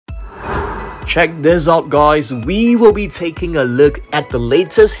check this out guys, we will be taking a look at the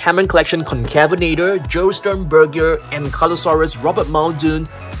latest Hammond collection Concavenator, Geosternbergia, Ankylosaurus, Robert Muldoon,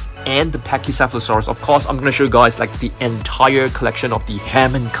 and the Pachycephalosaurus. Of course, I'm gonna show you guys like the entire collection of the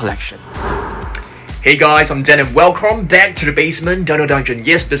Hammond collection. Hey guys, I'm Dan and welcome back to the Basement Dino Dungeon.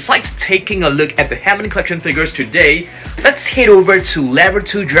 Yes, besides taking a look at the Hammond collection figures today, let's head over to Level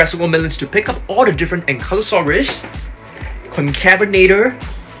 2 Jurassic Millions to pick up all the different Ankylosaurus, Concavenator,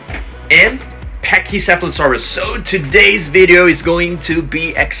 and Pachycephalosaurus. So today's video is going to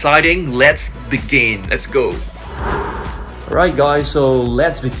be exciting. Let's begin. Let's go. Alright guys, so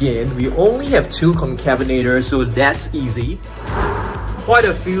let's begin. We only have 2 Concavenators, so that's easy. Quite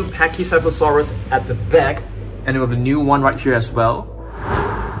a few Pachycephalosaurus at the back, and we have a new one right here as well.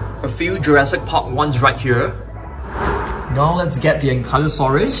 A few Jurassic Park ones right here. Now let's get the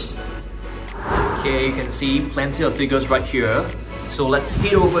Ankylosaurus. Okay, you can see plenty of figures right here. So let's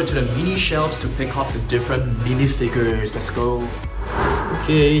head over to the mini shelves to pick up the different minifigures. Let's go.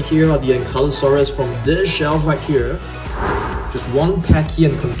 Okay, here are the Ankylosaurus from this shelf right here. Just one Pachy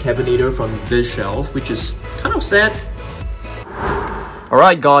and Concavenator from this shelf, which is kind of sad.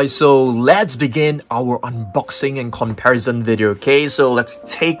 Alright guys, so let's begin our unboxing and comparison video. Okay, so let's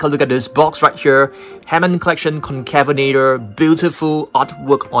take a look at this box right here. Hammond collection Concavenator, beautiful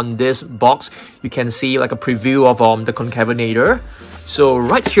artwork on this box. You can see like a preview of the Concavenator. So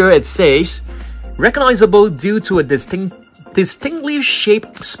right here it says, recognizable due to a distinctly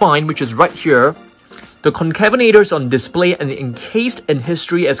shaped spine, which is right here. The Concavenator is on display and encased in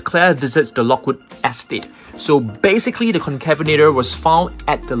history as Claire visits the Lockwood Estate. So basically the Concavenator was found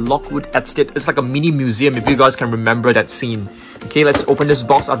at the Lockwood Estate. It's like a mini museum if you guys can remember that scene. Okay, let's open this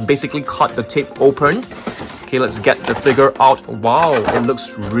box. I've basically cut the tape open. Okay, let's get the figure out. Wow, it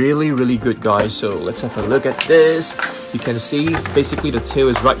looks really good guys. So let's have a look at this. You can see basically the tail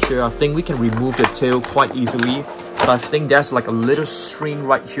is right here. I think we can remove the tail quite easily. But I think there's like a little string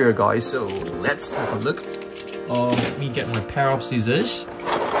right here guys. So let's have a look. Let me get my pair of scissors.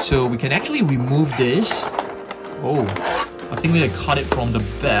 So we can actually remove this. Oh, I think we cut it from the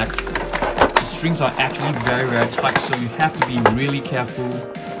back. The strings are actually very tight, so you have to be really careful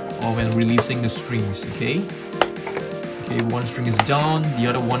when releasing the strings, okay? Okay, one string is down, the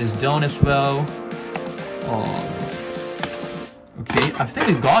other one is down as well. Okay, I think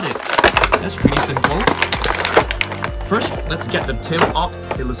we got it. That's pretty simple. First, let's get the tail out.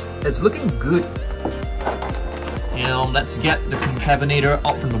 It's looking good. And let's get the Concavenator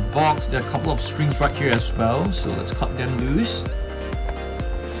out from the box. There are a couple of strings right here as well, so let's cut them loose.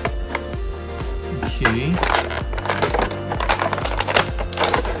 Okay.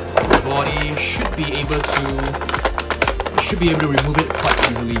 The body should be able to remove it quite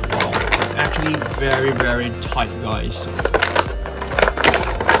easily. Wow, it's actually very tight guys. So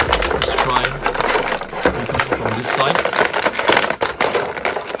let's try opening it from this side.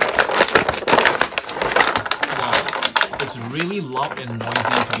 It's really loud and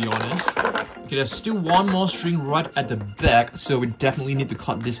noisy to be honest. Okay, there's still one more string right at the back, so we definitely need to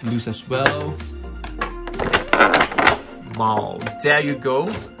cut this loose as well. Wow, there you go.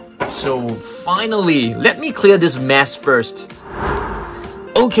 So finally, let me clear this mess first.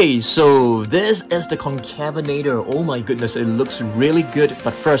 Okay, so this is the Concavenator. Oh my goodness, it looks really good.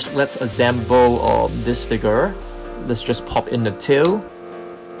 But first, let's assemble this figure. Let's just pop in the tail.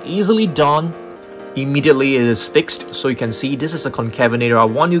 Easily done. Immediately it is fixed, so you can see this is a Concavenator. I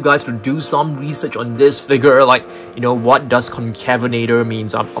want you guys to do some research on this figure, like, you know, what does Concavenator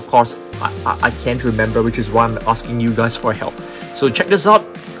means. Of course, I can't remember, which is why I'm asking you guys for help. So check this out.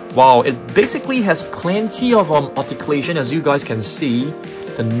 Wow, it basically has plenty of articulation, as you guys can see.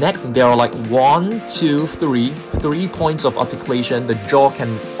 The neck, there are like 1, 2, 3 points of articulation. The jaw can,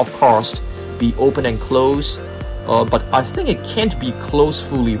 of course, be open and closed, but I think it can't be closed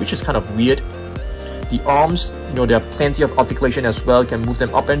fully, which is kind of weird. The arms, you know, there are plenty of articulation as well. You can move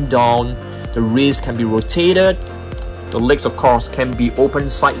them up and down. The wrist can be rotated. The legs, of course, can be open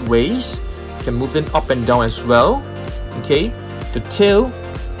sideways. You can move them up and down as well. Okay, the tail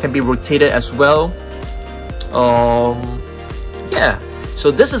can be rotated as well. Yeah,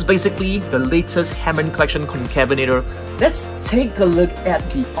 so this is basically the latest Hammond collection Concavenator. Let's take a look at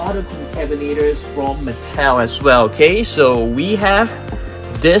the other Concavenators from Mattel as well. Okay, so we have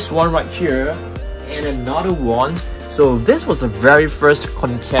this one right here and another one. So this was the very first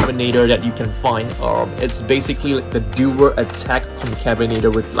Concavenator that you can find. It's basically like the dual attack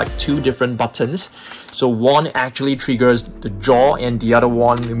Concavenator with like 2 different buttons. So one actually triggers the jaw and the other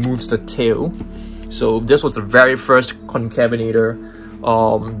one moves the tail. So this was the very first Concavenator.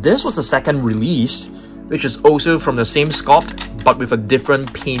 This was the second release, which is also from the same sculpt, but with a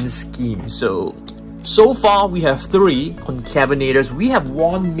different paint scheme. So far we have 3 Concavenators. We have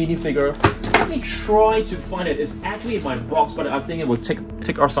 1 minifigure. Let me try to find it. It's actually in my box, but I think it will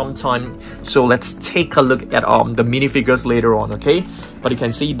take us some time. So let's take a look at the minifigures later on, okay? But you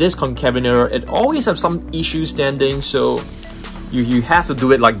can see this Concavenator, it always have some issues standing, so you have to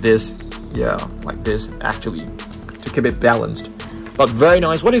do it like this. Yeah, like this actually, to keep it balanced. But very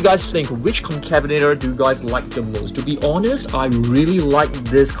nice. What do you guys think? Which Concavenator do you guys like the most? To be honest, I really like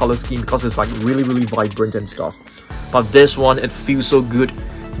this color scheme because it's like really vibrant and stuff. But this one, it feels so good.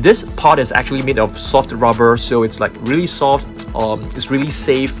 This part is actually made of soft rubber, so it's like really soft. It's really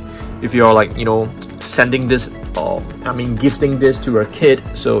safe if you're like, you know, sending this, gifting this to a kid.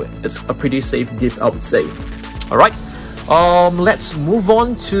 So it's a pretty safe gift, I would say. All right, let's move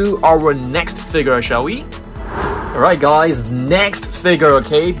on to our next figure, shall we? Alright guys, next figure,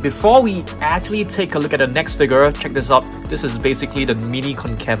 okay? Before we actually take a look at the next figure, check this out. This is basically the mini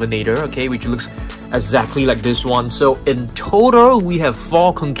Concavenator, okay? Which looks exactly like this one. So in total, we have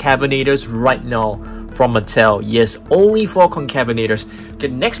 4 Concavenators right now from Mattel. Yes, only 4 Concavenators. Okay,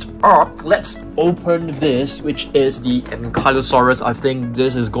 next up, let's open this, which is the Ankylosaurus. I think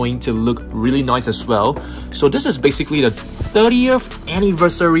this is going to look really nice as well. So this is basically the 30th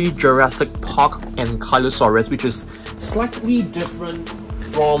anniversary Jurassic Park Ankylosaurus, which is slightly different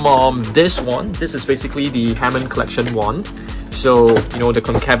from this one. This is basically the Hammond collection one. So, you know, the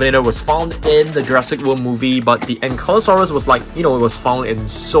Concavenator was found in the Jurassic World movie, but the Ankylosaurus was like, you know, it was found in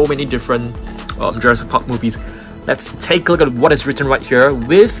so many different Jurassic Park movies. Let's take a look at what is written right here.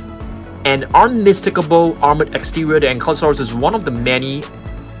 With an unmistakable armored exterior, the Ankylosaurus is one of the many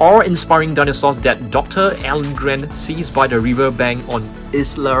awe-inspiring dinosaurs that Dr. Alan Grant sees by the riverbank on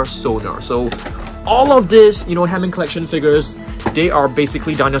Isla Sonar. So all of this, you know, Hammond collection figures, they are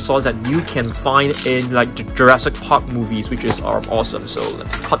basically dinosaurs that you can find in like the Jurassic Park movies, which is awesome. So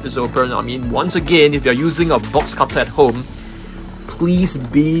let's cut this open. I mean, once again, if you're using a box cutter at home, please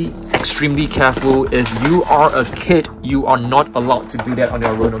be extremely careful. If you are a kid, you are not allowed to do that on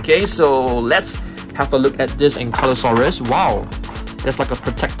your own, okay? So let's have a look at this Ankylosaurus. Wow, there's like a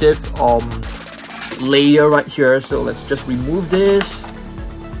protective layer right here. So let's just remove this.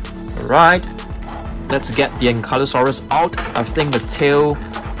 All right, let's get the Ankylosaurus out. I think the tail,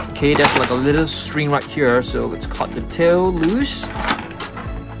 okay, there's like a little string right here. So let's cut the tail loose.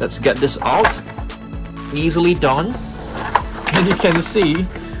 Let's get this out. Easily done. And you can see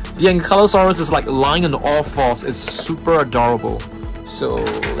the Ankylosaurus is like lying on all fours. It's super adorable. So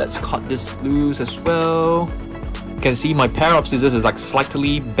let's cut this loose as well. You can see my pair of scissors is like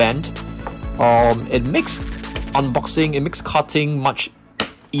slightly bent. It makes unboxing, it makes cutting much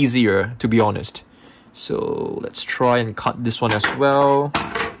easier, to be honest. So let's try and cut this one as well.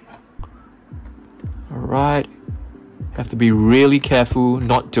 Alright, have to be really careful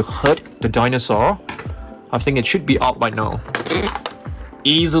not to hurt the dinosaur. I think it should be out by now.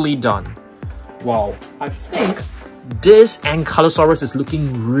 Easily done. Wow, I think this Ankylosaurus is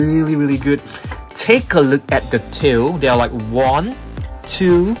looking really good. Take a look at the tail. There are like 1,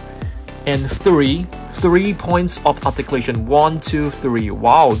 2, and 3 points of articulation. 1, 2, 3.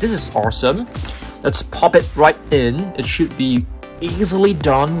 Wow, this is awesome. Let's pop it right in. It should be easily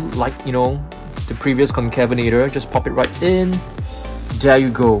done, like, you know, the previous Concavenator. Just pop it right in. There you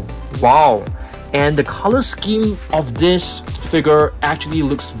go. Wow. And the color scheme of this figure actually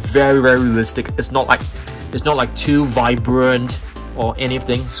looks very realistic. It's not like too vibrant or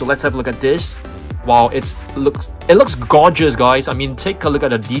anything. So let's have a look at this. Wow, it looks gorgeous, guys. I mean, take a look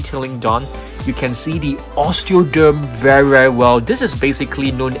at the detailing done. You can see the osteoderm very well. This is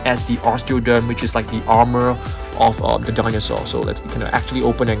basically known as the osteoderm, which is like the armor of the dinosaur. So you can actually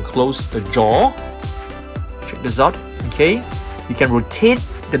open and close the jaw. Check this out. Okay, you can rotate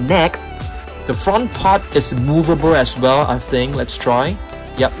the neck. The front part is movable as well, I think. Let's try.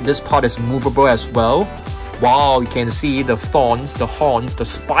 Yep, this part is movable as well. Wow, you can see the thorns, the horns, the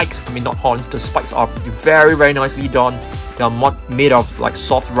spikes. I mean, not horns, the spikes are very nicely done. They are made of like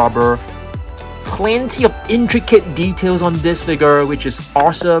soft rubber. Plenty of intricate details on this figure, which is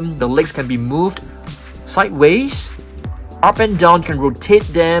awesome. The legs can be moved sideways, up and down, can rotate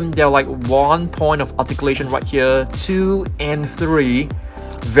them. They're like 1 point of articulation right here, 2 and 3.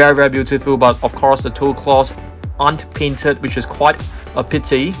 Very beautiful, but of course the toe claws aren't painted, which is quite a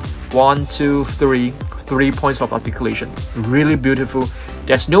pity. 1, 2, 3 points of articulation. Really beautiful.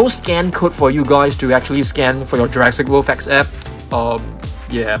 There's no scan code for you guys to actually scan for your Jurassic World Facts app.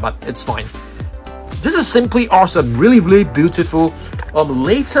 Yeah, but it's fine. This is simply awesome. Really beautiful.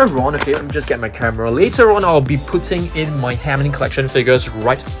 Later on, okay, let me just get my camera. Later on, I'll be putting in my Hammond collection figures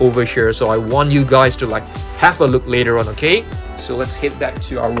right over here. So I want you guys to like have a look later on, okay? So let's head back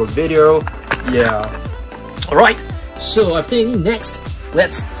to our video. Yeah. Alright, so I think next,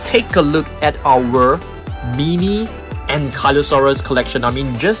 let's take a look at our mini Ankylosaurus collection. I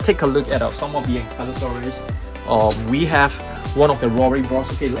mean, just take a look at some of the Ankylosaurus. We have one of the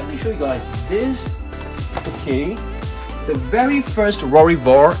Rorivores. Okay, let me show you guys this. Okay, the very first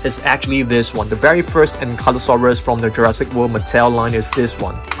Rorivore is actually this one. The very first Ankylosaurus from the Jurassic World Mattel line is this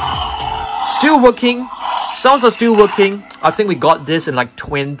one. Still working. Sounds are still working. I think we got this in like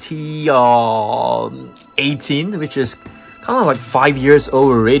 2018, which is kind of like 5 years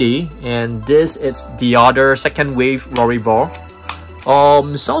old already. And this is the other second wave Rorivore.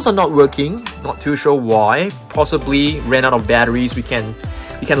 Sounds are not working. Not too sure why. Possibly ran out of batteries. We can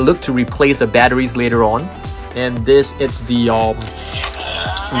look to replace the batteries later on. And this is the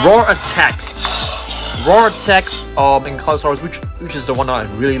Roar Attack Ankylosaurus, which is the one I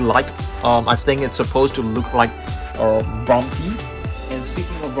really like. I think it's supposed to look like bumpy. And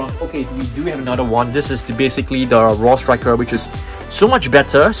speaking of bump, okay, we do have another one. This is basically the Raw Striker, which is so much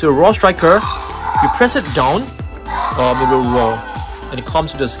better. So Raw Striker, you press it down, it will roar, and it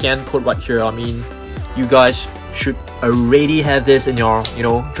comes with the scan code right here. I mean, you guys should already have this in your,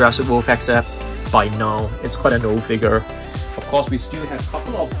 Jurassic World Facts app by now. It's quite an old figure. Of course, we still have a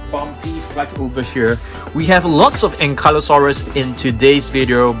couple of bumpies right over here. We have lots of Ankylosaurus in today's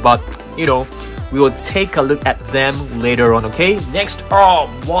video, but we will take a look at them later on, okay? Next,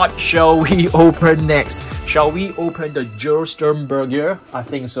 what shall we open next? Shall we open the Geosternbergia? I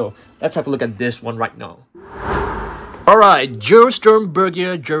think so. Let's have a look at this one right now. Alright,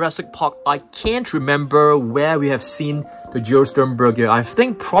 Geosternbergia, Jurassic Park. I can't remember where we have seen the Geosternbergia. I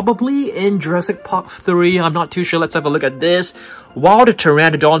think probably in Jurassic Park 3. I'm not too sure. Let's have a look at this. While the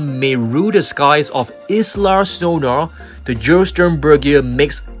Pteranodon may rule the skies of Isla Sonor, the Geosternbergia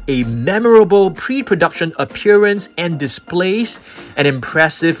makes a memorable pre-production appearance and displays an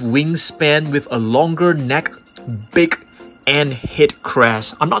impressive wingspan with a longer neck, beak, and head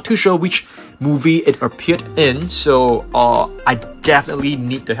crest. I'm not too sure which movie it appeared in, so I definitely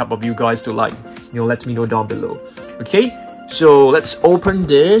need the help of you guys to let me know down below. Okay, so let's open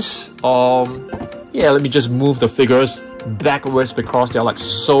this. Yeah, let me just move the figures backwards because they're like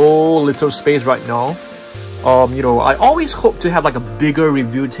so little space right now. I always hope to have like a bigger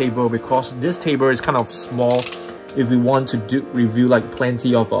review table because this table is kind of small if we want to review like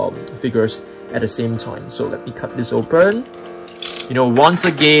plenty of figures at the same time. So let me cut this open. Once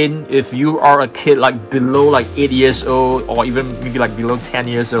again, if you are a kid like below like 8 years old or even maybe like below 10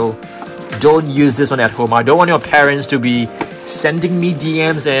 years old, don't use this one at home. I don't want your parents to be sending me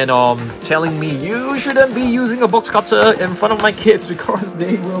DMs and telling me you shouldn't be using a box cutter in front of my kids because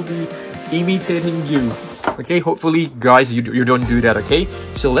they will be imitating you. Okay, hopefully guys you don't do that, okay?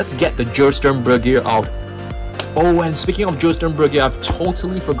 So let's get the Geosternbergia out. Oh, and speaking of Geosternbergia, I've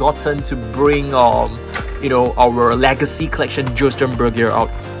totally forgotten to bring our legacy collection Geosternbergia out.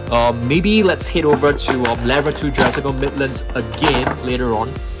 Maybe let's head over to Level 2 Jurassic World Midlands again later on.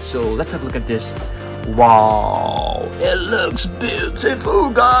 So let's have a look at this. Wow, it looks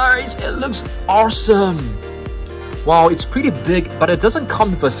beautiful, guys. It looks awesome. Wow, it's pretty big, but it doesn't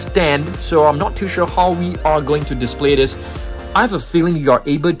come with a stand, so I'm not too sure how we are going to display this. I have a feeling you are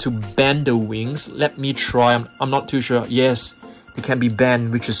able to bend the wings. Let me try. I'm not too sure. Yes, it can be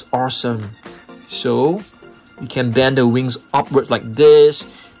bent, which is awesome. So you can bend the wings upwards like this.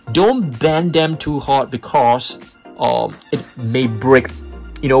 Don't bend them too hard because it may break.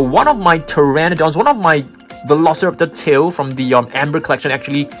 One of my Pteranodons, one of my Velociraptor tail from the Amber collection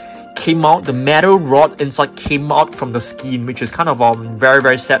actually came out. The metal rod inside came out from the skin, which is kind of very,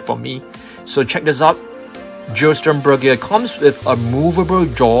 very sad for me. So check this out. Geosternbergia comes with a movable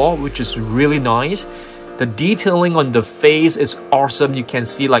jaw, which is really nice. The detailing on the face is awesome. You can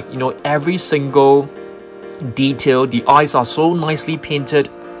see every single detail. The eyes are so nicely painted.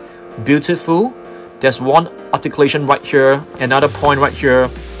 Beautiful. There's one articulation right here, another point right here.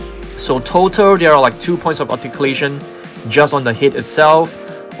 So total there are 2 points of articulation just on the head itself.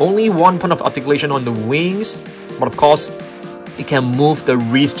 Only 1 point of articulation on the wings, but of course you can move the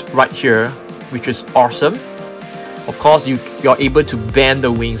wrist right here, which is awesome. Of course you're able to bend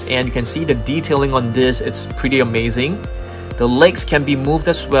the wings, and you can see the detailing on this. It's pretty amazing. The legs can be moved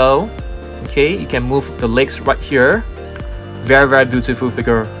as well. Okay, you can move the legs right here. Very, very beautiful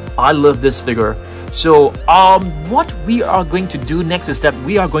figure. I love this figure. So what we are going to do next is that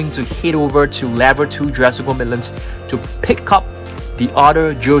we are going to head over to Level 2 Jurassic World Midlands to pick up the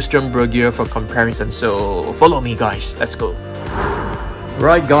other Geosternbergia for comparison. So follow me, guys. Let's go.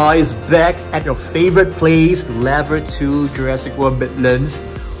 Right, guys, back at your favorite place, Level 2 Jurassic World Midlands.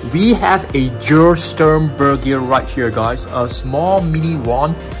 we have a Geosternbergia right here, guys. A small mini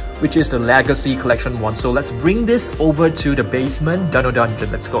one, which is the Legacy Collection one. So let's bring this over to the basement Dino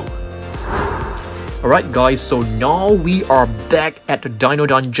Dungeon. Let's go. Alright guys, so now we are back at the Dino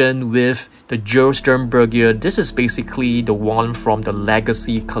Dungeon with the Geosternbergia. This is basically the one from the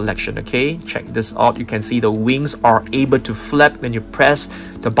Legacy Collection, okay? Check this out. You can see the wings are able to flap when you press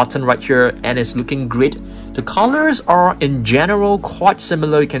the button right here, and it's looking great. The colors are in general quite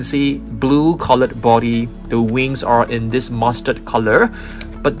similar. You can see blue colored body. The wings are in this mustard color.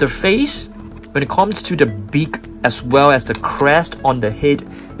 But the face, when it comes to the beak as well as the crest on the head,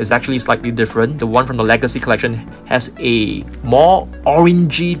 is actually slightly different. The one from the Legacy Collection has a more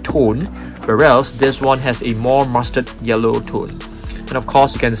orangey tone, whereas this one has a more mustard yellow tone. And of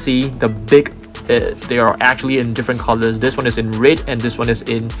course, you can see the beak, they are actually in different colors. This one is in red and this one is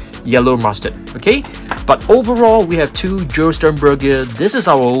in yellow mustard, okay? But overall, we have two Geosternbergia. This is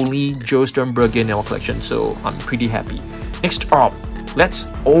our only Geosternbergia in our collection, so I'm pretty happy. Next up, let's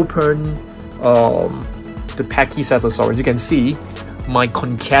open the Pachycephalosaurus. You can see my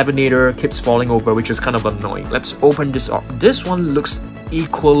Concavenator keeps falling over, which is kind of annoying. Let's open this up. This one looks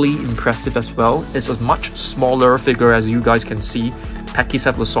equally impressive as well. It's a much smaller figure, as you guys can see.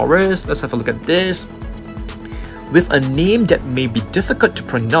 Pachycephalosaurus. Let's have a look at this. With a name that may be difficult to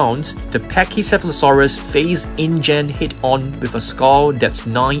pronounce, the Pachycephalosaurus face InGen head-on with a skull that's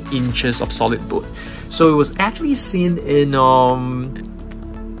 9 inches of solid bone. So it was actually seen in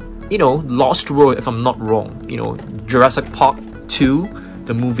Lost World, if I'm not wrong. Jurassic Park 2,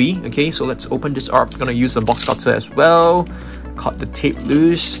 the movie. Okay, so let's open this up. I'm gonna use a box cutter as well. Cut the tape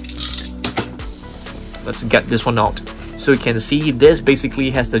loose. Let's get this one out. So you can see this basically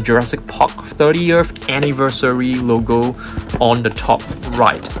has the Jurassic Park 30th anniversary logo on the top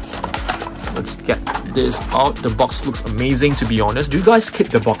right. Let's get this out. The box looks amazing, to be honest. Do you guys keep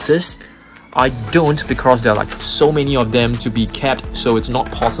the boxes? I don't, because there are like so many of them to be kept, so it's not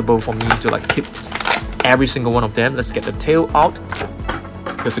possible for me to like keep every single one of them. Let's get the tail out.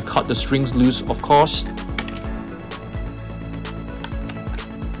 You have to cut the strings loose, of course.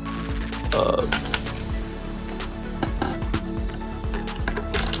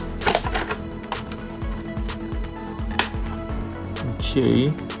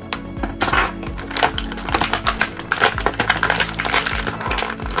 Okay.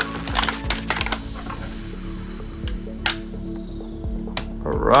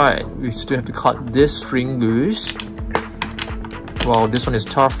 Alright, we still have to cut this string loose. Wow, this one is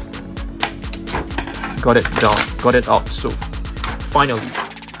tough. Got it down, got it out, so finally.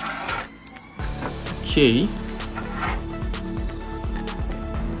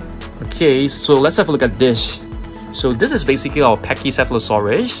 Okay, so let's have a look at this. So this is basically our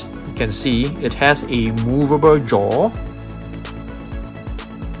Pachycephalosaurus. You can see it has a movable jaw.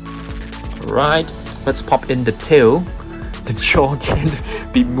 Alright, let's pop in the tail. The jaw can't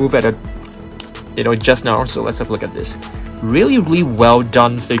be moved at just now, so let's have a look at this. Really well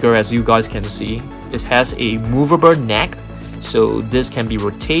done figure, as you guys can see. It has a movable neck, so this can be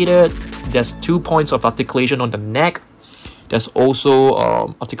rotated. There's 2 points of articulation on the neck. There's also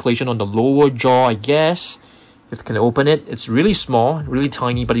articulation on the lower jaw, I guess. If you can open it, it's really small, really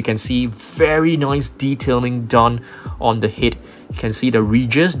tiny, but you can see very nice detailing done on the head. You can see the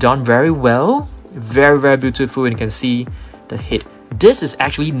ridges done very well. Very beautiful, and you can see the head. This is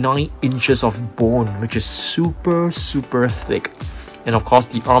actually 9 inches of bone, which is super thick. And of course,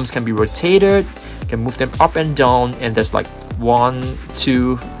 the arms can be rotated. You can move them up and down, and there's like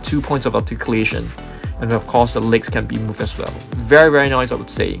 2 points of articulation. And of course, the legs can be moved as well. Very nice, I would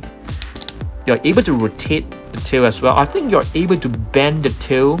say. You're able to rotate the tail as well. I think you're able to bend the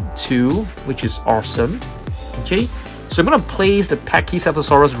tail too, which is awesome. Okay, so I'm gonna place the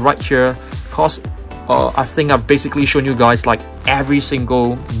Pachycephalosaurus right here, because I think I've basically shown you guys like every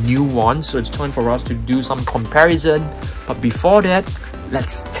single new one, so it's time for us to do some comparison. But before that,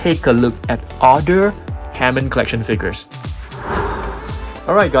 let's take a look at other Hammond collection figures.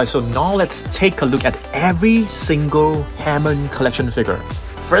 Alright guys, so now let's take a look at every single Hammond collection figure.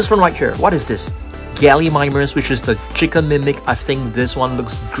 First one right here, what is this? Gallimimus, which is the chicken mimic. I think this one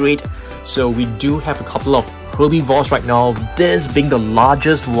looks great. So we do have a couple of herbivores right now, this being the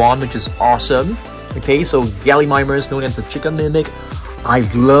largest one, which is awesome. Okay, so Gallimimus, known as the chicken mimic. I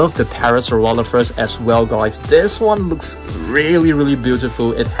love the Parasaurolophus as well, guys. This one looks really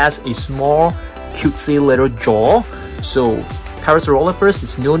beautiful. It has a small cutesy little jaw. So Parasaurolophus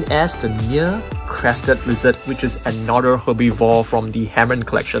is known as the near-crested lizard, which is another herbivore from the Hammond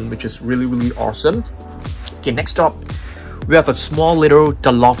collection, which is really awesome. Okay, next up, We have a small little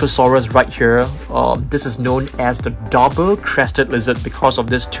Dilophosaurus right here. This is known as the double-crested lizard because of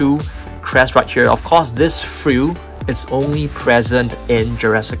these two crests right here. Of course, this frill is only present in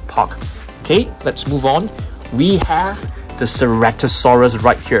Jurassic Park. Okay, let's move on. We have the Ceratosaurus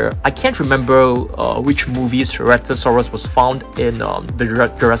right here. I can't remember which movie Ceratosaurus was found in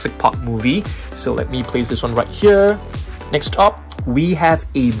the Jurassic Park movie. So let me place this one right here. Next up, we have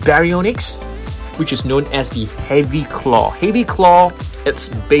a Baryonyx, which is known as the heavy claw. Heavy claw, it's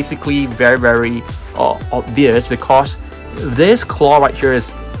basically very obvious because this claw right here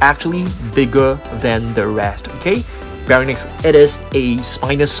is actually bigger than the rest. Okay, Baryonyx, it is a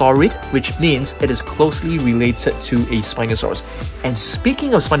Spinosaurid, which means it is closely related to a Spinosaurus. And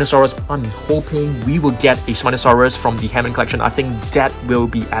speaking of Spinosaurus, I'm hoping we will get a Spinosaurus from the Hammond collection. I think that will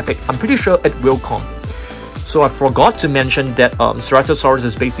be epic. I'm pretty sure it will come. So I forgot to mention that Ceratosaurus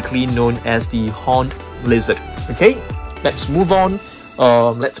is basically known as the horned lizard. Okay, let's move on.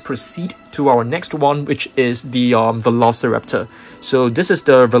 Let's proceed to our next one, which is the Velociraptor. So this is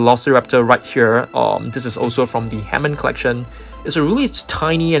the Velociraptor right here. This is also from the Hammond collection. It's a really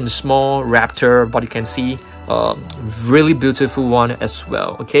tiny and small raptor, but you can see really beautiful one as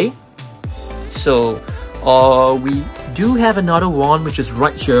well. Okay, so we do have another one which is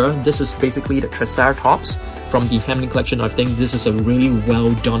right here. This is basically the Triceratops from the Hammond collection. I think this is a really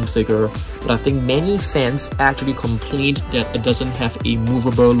well done figure, but I think many fans actually complained that it doesn't have a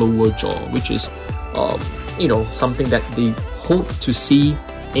movable lower jaw, which is you know, something that they hope to see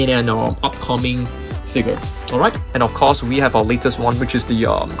in an upcoming figure. Alright, and of course we have our latest one, which is the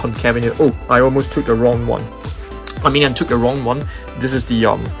Concavenator. Oh, I almost took the wrong one. I took the wrong one. This is the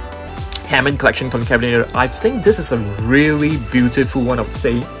Hammond collection Concavenator. I think this is a really beautiful one, I would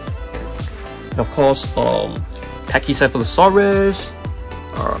say. And of course, Pachycephalosaurus,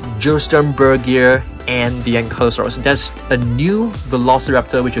 Geosternbergia, and the Ankylosaurus. There's a new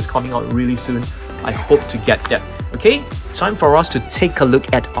Velociraptor which is coming out really soon. I hope to get that. Okay, time for us to take a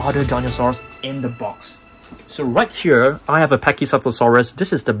look at other dinosaurs in the box. So right here, I have a Pachycephalosaurus.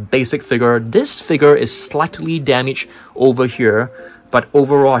 This is the basic figure. This figure is slightly damaged over here, but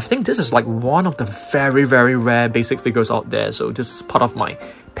overall, I think this is like one of the very rare basic figures out there. So this is part of my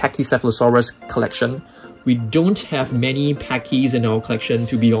Pachycephalosaurus collection. We don't have many Pachys in our collection,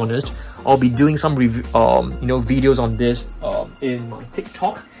 to be honest. I'll be doing some videos on this in my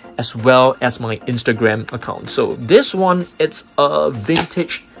TikTok as well as my Instagram account. So this one, it's a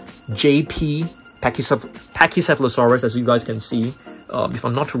vintage JP Pachycephalosaurus, as you guys can see. If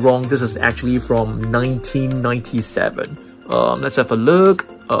I'm not wrong, this is actually from 1997. Let's have a look.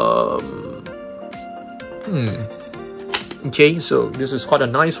 Okay, so this is quite a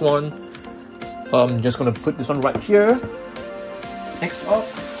nice one. I'm just gonna put this one right here. Next up,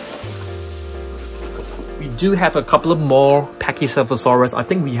 we do have a couple of more Pachycephalosaurus. I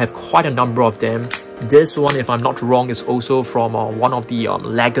think we have quite a number of them. This one, if I'm not wrong, is also from one of the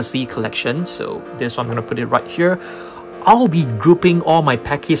Legacy collection. So this one, I'm gonna put it right here. I'll be grouping all my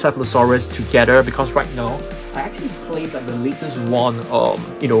Pachycephalosaurus together because right now I actually placed like the latest one,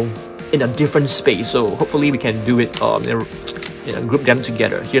 in a different space. So hopefully we can do it, group them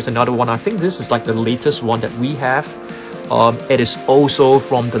together. Here's another one. I think this is like the latest one that we have. It is also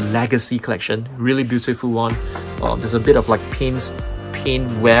from the Legacy collection. Really beautiful one. There's a bit of like paint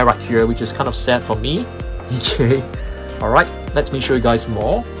wear right here, which is kind of sad for me. Okay. All right. Let me show you guys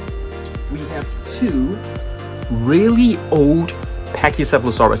more. We have two really old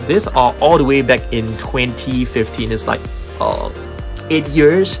Pachycephalosaurus. These are all the way back in 2015. It's like 8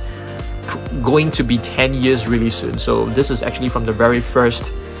 years, going to be 10 years really soon. So this is actually from the very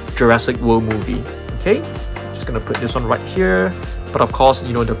first Jurassic World movie. Okay, just gonna put this one right here. But of course,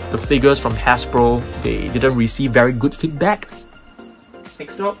 the figures from Hasbro, they didn't receive very good feedback.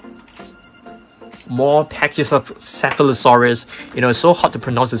 Next up, more Pachycephalosaurus. It's so hard to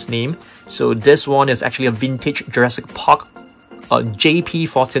pronounce its name. So this one is actually a vintage Jurassic Park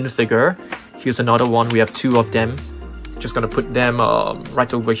JP14 figure. Here's another one. We have two of them. Just gonna put them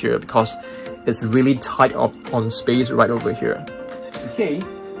right over here because it's really tight on space right over here. Okay,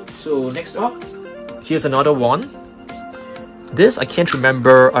 so next up, here's another one. This I can't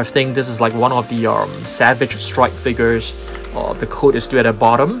remember. I think this is like one of the Savage Strike figures. The code is still at the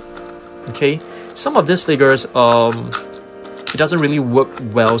bottom. Okay, some of these figures it doesn't really work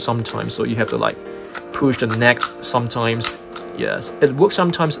well sometimes, so you have to like push the neck sometimes. Yes, it works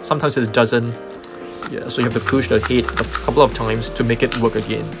sometimes it doesn't. Yeah, so you have to push the head a couple of times to make it work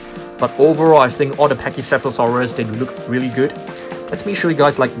again. But overall, I think all the Pachycephalosaurus, they look really good. Let me show you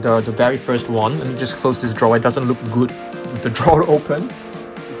guys like the very first one. Let me just close this drawer. It doesn't look good with the drawer open.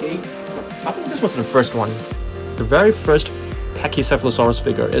 Okay, I think this was the first one. The very first Pachycephalosaurus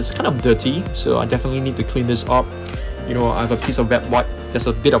figure. It's kind of dirty, so I definitely need to clean this up. You know, I have a piece of wet wipe. There's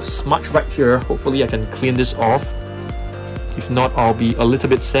a bit of smudge right here. Hopefully I can clean this off. If not, I'll be a little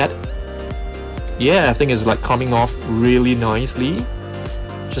bit sad. Yeah, I think it's like coming off really nicely.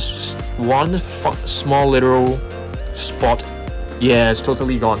 Just one small little spot. Yeah, it's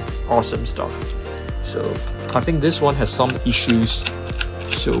totally gone. Awesome stuff. So I think this one has some issues.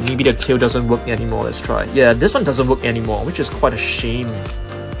 So maybe the tail doesn't work anymore. Let's try. Yeah, this one doesn't work anymore, which is quite a shame.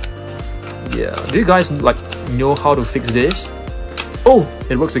 Yeah, do you guys like know how to fix this? Oh,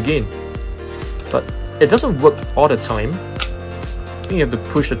 it works again. But it doesn't work all the time. I think you have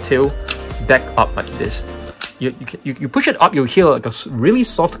to push the tail back up like this. You push it up, you'll hear like a really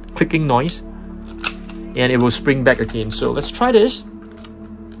soft clicking noise, and it will spring back again. So let's try this.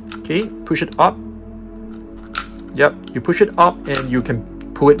 Okay, push it up. Yep, you push it up and you can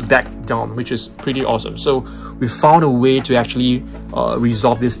pull it back down, which is pretty awesome. So we found a way to actually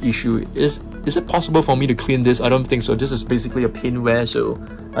resolve this issue. Is it possible for me to clean this? I don't think so. This is basically a pin wear, so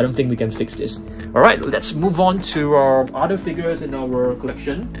I don't think we can fix this. Alright, let's move on to our other figures in our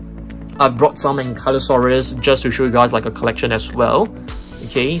collection. I've brought some Ankylosaurus just to show you guys like a collection as well.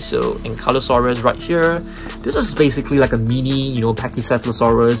 Okay, so Ankylosaurus right here. This is basically like a mini, you know,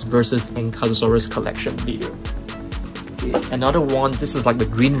 Pachycephalosaurus versus Ankylosaurus collection video. Okay, another one, this is like the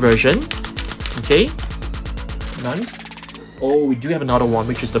green version. Okay, nice. Oh, we do have another one,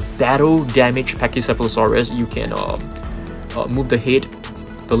 which is the battle damaged Pachycephalosaurus. You can move the head,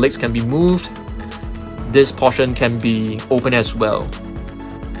 the legs can be moved. This portion can be open as well.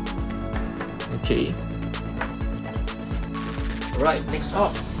 Okay. Alright, next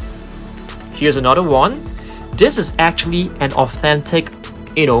up. Here's another one. This is actually an authentic,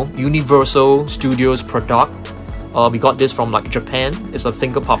 you know, Universal Studios product. We got this from like Japan. It's a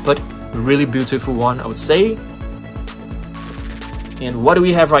finger puppet. Really beautiful one, I would say. And what do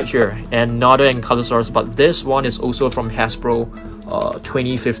we have right here? Another Ankylosaurus, but this one is also from Hasbro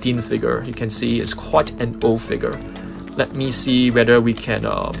 2015 figure. You can see it's quite an old figure. Let me see whether we can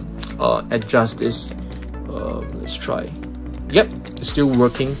adjust this. Let's try. Yep, it's still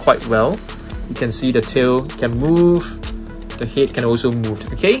working quite well. You can see the tail can move, the head can also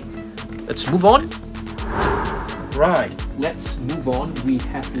move. Okay, let's move on. Right, let's move on. We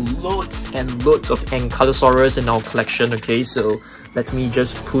have loads and loads of Ankylosaurus in our collection. Okay, so let me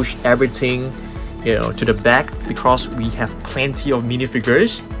just push everything, you know, to the back because we have plenty of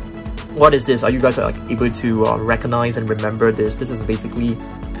minifigures. What is this? Are you guys like able to recognize and remember this? This is basically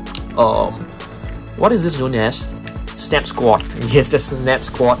what is this known as? Snap Squad. Yes, that's the Snap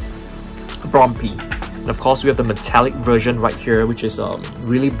Squad Brompy. And of course we have the metallic version right here, which is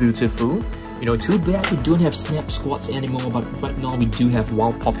really beautiful. You know, too bad we don't have Snap Squads anymore, but right now we do have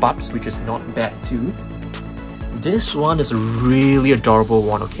wild pop-ups, which is not bad too. This one is a really adorable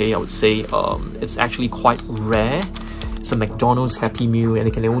one, okay? I would say it's actually quite rare. It's a McDonald's Happy Meal, and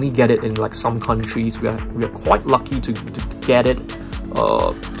you can only get it in like some countries. We are quite lucky to get it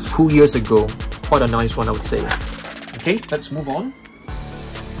 2 years ago. Quite a nice one, I would say. Okay, let's move on.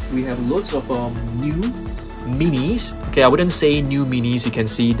 We have loads of new minis. Okay, I wouldn't say new minis. You can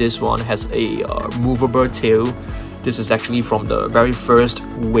see this one has a movable tail. This is actually from the very first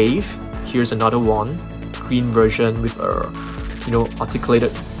wave. Here's another one, green version with a, you know,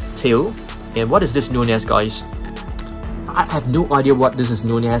 articulated tail. And what is this known as, guys? I have no idea what this is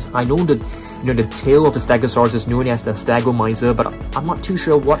known as. I know that, you know, the tail of a Stegosaurus is known as the Stegomizer, but I'm not too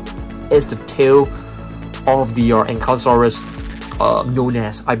sure what is the tail of the Ankylosaurus known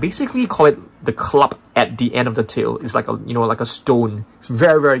as. I basically call it the club at the end of the tail. It's like a, you know, like a stone. It's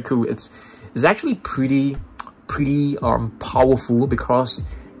very, very cool. It's actually pretty powerful because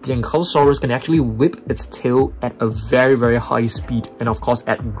the Ankylosaurus can actually whip its tail at a very, very high speed and of course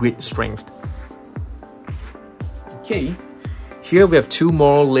at great strength. Okay, here we have two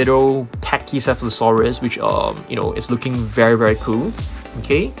more little Pachycephalosaurus, which you know, is looking very, very cool.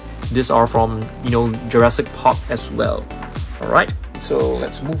 Okay, these are from, you know, Jurassic Park as well. Alright, so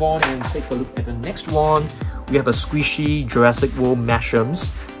let's move on and take a look at the next one. We have a squishy Jurassic World Mashems.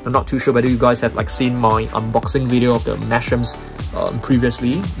 I'm not too sure whether you guys have like seen my unboxing video of the Mashems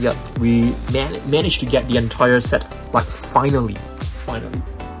previously. Yep, we managed to get the entire set, like finally.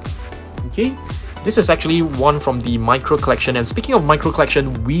 Okay, this is actually one from the micro collection, and speaking of micro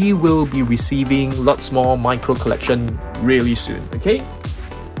collection, we will be receiving lots more micro collection really soon. Okay,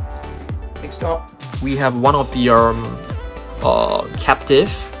 next up we have one of the captive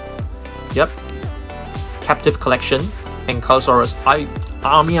collection Ankylosaurus.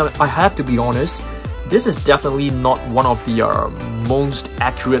 I mean, I have to be honest, this is definitely not one of the most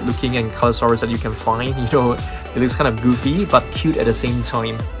accurate looking Ankylosaurus that you can find. You know, it looks kind of goofy but cute at the same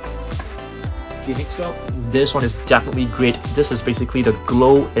time. Okay, next up, this one is definitely great. This is basically the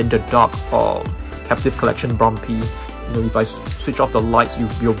glow in the dark captive collection Bumpy. You know, if I switch off the lights,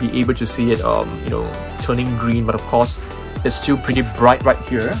 you'll be able to see it you know, turning green, but of course it's still pretty bright right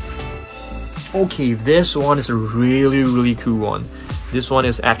here. Okay, this one is a really cool one. This one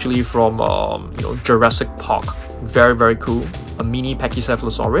is actually from you know, Jurassic Park. Very cool. A mini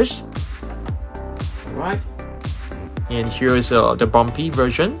Pachycephalosaurus. Right. And here is the Bumpy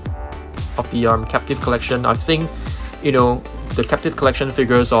version of the captive collection. I think, you know, the captive collection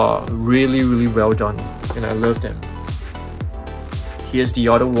figures are really well done, and I love them. Here's the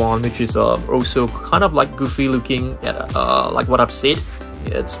other one, which is also kind of like goofy looking, like what I've said.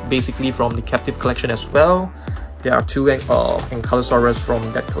 It's basically from the captive collection as well. There are two Ankylosaurus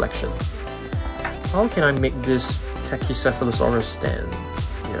from that collection. How can I make this Pachycephalosaurus stand?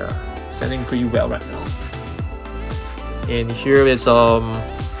 Yeah, standing pretty well right now. And here is another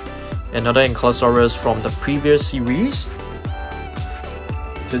Ankylosaurus from the previous series.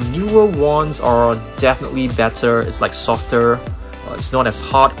 The newer ones are definitely better. It's like softer. It's not as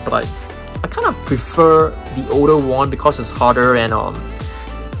hard, but I kind of prefer the older one because it's harder, and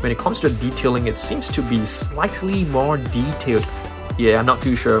when it comes to detailing, it seems to be slightly more detailed. Yeah, I'm not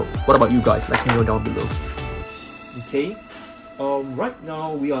too sure. What about you guys? Let me know down below. Okay, right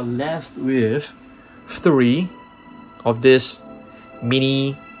now we are left with 3 of this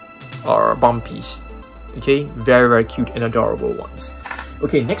mini Bumpies. Okay, very cute and adorable ones.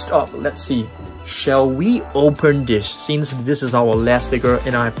 Okay, next up, let's see. Shall we open this? Since this is our last figure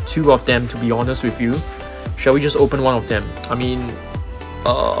and I have 2 of them, to be honest with you, shall we just open one of them? I mean,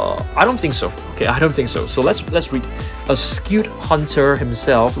 I don't think so. Okay, I don't think so. So let's read. Astute hunter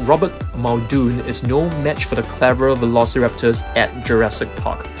himself, Robert Muldoon, is no match for the clever Velociraptors at Jurassic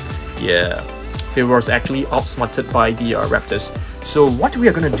Park. Yeah, he was actually outsmarted by the raptors. So what we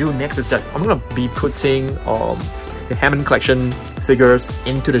are gonna do next is that I'm gonna be putting the Hammond collection figures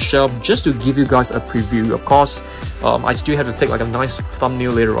into the shelf just to give you guys a preview. Of course, I still have to take like a nice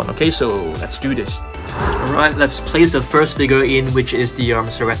thumbnail later on. Okay, so let's do this. Alright, let's place the first figure in, which is the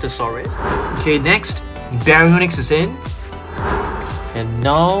Ceratosaurus. Okay, next, Baryonyx is in. And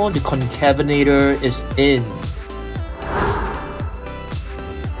now the Concavenator is in.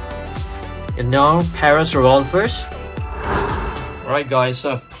 And now Parasaurolophus. Alright guys,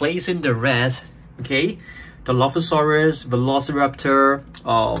 so I've placed in the rest. Okay, Dilophosaurus, Velociraptor,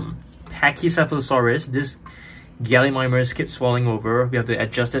 Pachycephalosaurus. This Gallimimus keeps falling over. We have to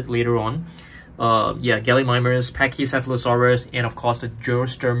adjust it later on. Yeah, Gallimimus, Pachycephalosaurus, and of course the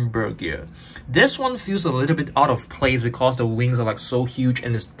Geosternbergia. This one feels a little bit out of place because the wings are like so huge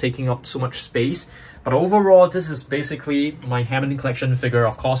and it's taking up so much space. But overall, this is basically my Hammond collection figure.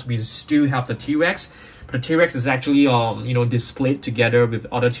 Of course, we still have the T-Rex, but the T-Rex is actually you know, displayed together with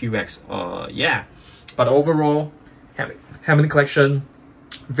other T-Rex. Yeah, but overall, Hammond collection,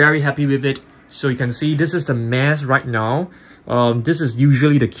 very happy with it. So you can see this is the mess right now. This is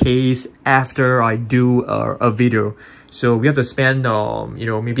usually the case after I do a video. So we have to spend you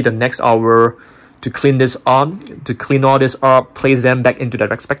know, maybe the next hour to clean this up, to clean all this up, place them back into their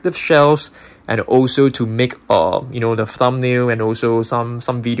respective shelves, and also to make you know, the thumbnail and also some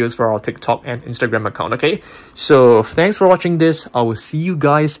videos for our TikTok and Instagram account. Okay, so thanks for watching this. I will see you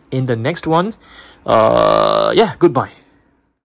guys in the next one. Yeah, goodbye.